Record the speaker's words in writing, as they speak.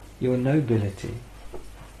your nobility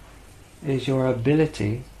is your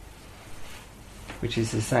ability, which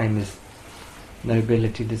is the same as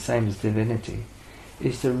nobility, the same as divinity,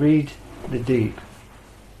 is to read the deep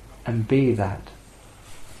and be that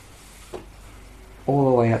all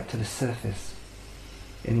the way up to the surface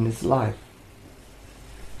in this life.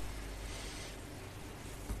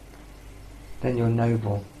 Then you're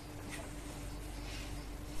noble.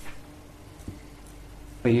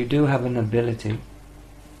 But you do have an ability,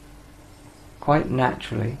 quite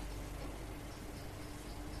naturally,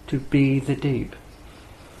 to be the deep.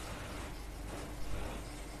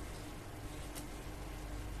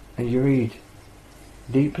 And you read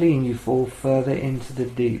deeply and you fall further into the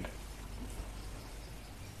deep.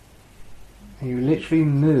 And you literally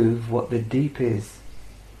move what the deep is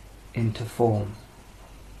into form.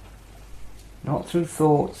 Not through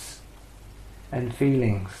thoughts and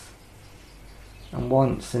feelings and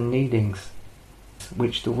wants and needings,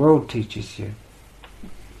 which the world teaches you,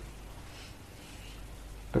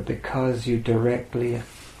 but because you directly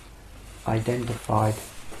identified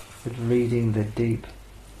with reading the deep,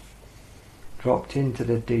 dropped into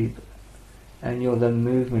the deep, and you're the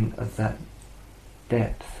movement of that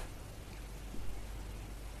depth,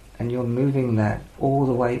 and you're moving that all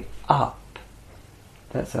the way up.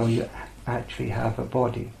 That's how you actually have a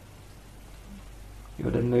body.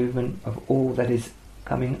 You're the movement of all that is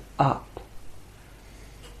coming up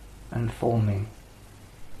and forming.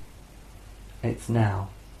 It's now.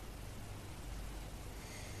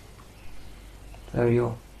 So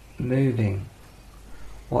you're moving.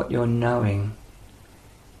 What you're knowing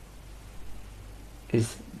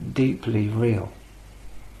is deeply real.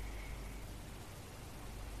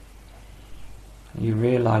 You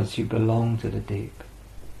realize you belong to the deep.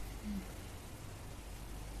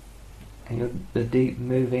 And you're the deep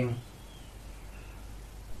moving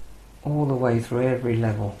all the way through every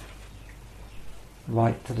level,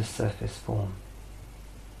 right to the surface form.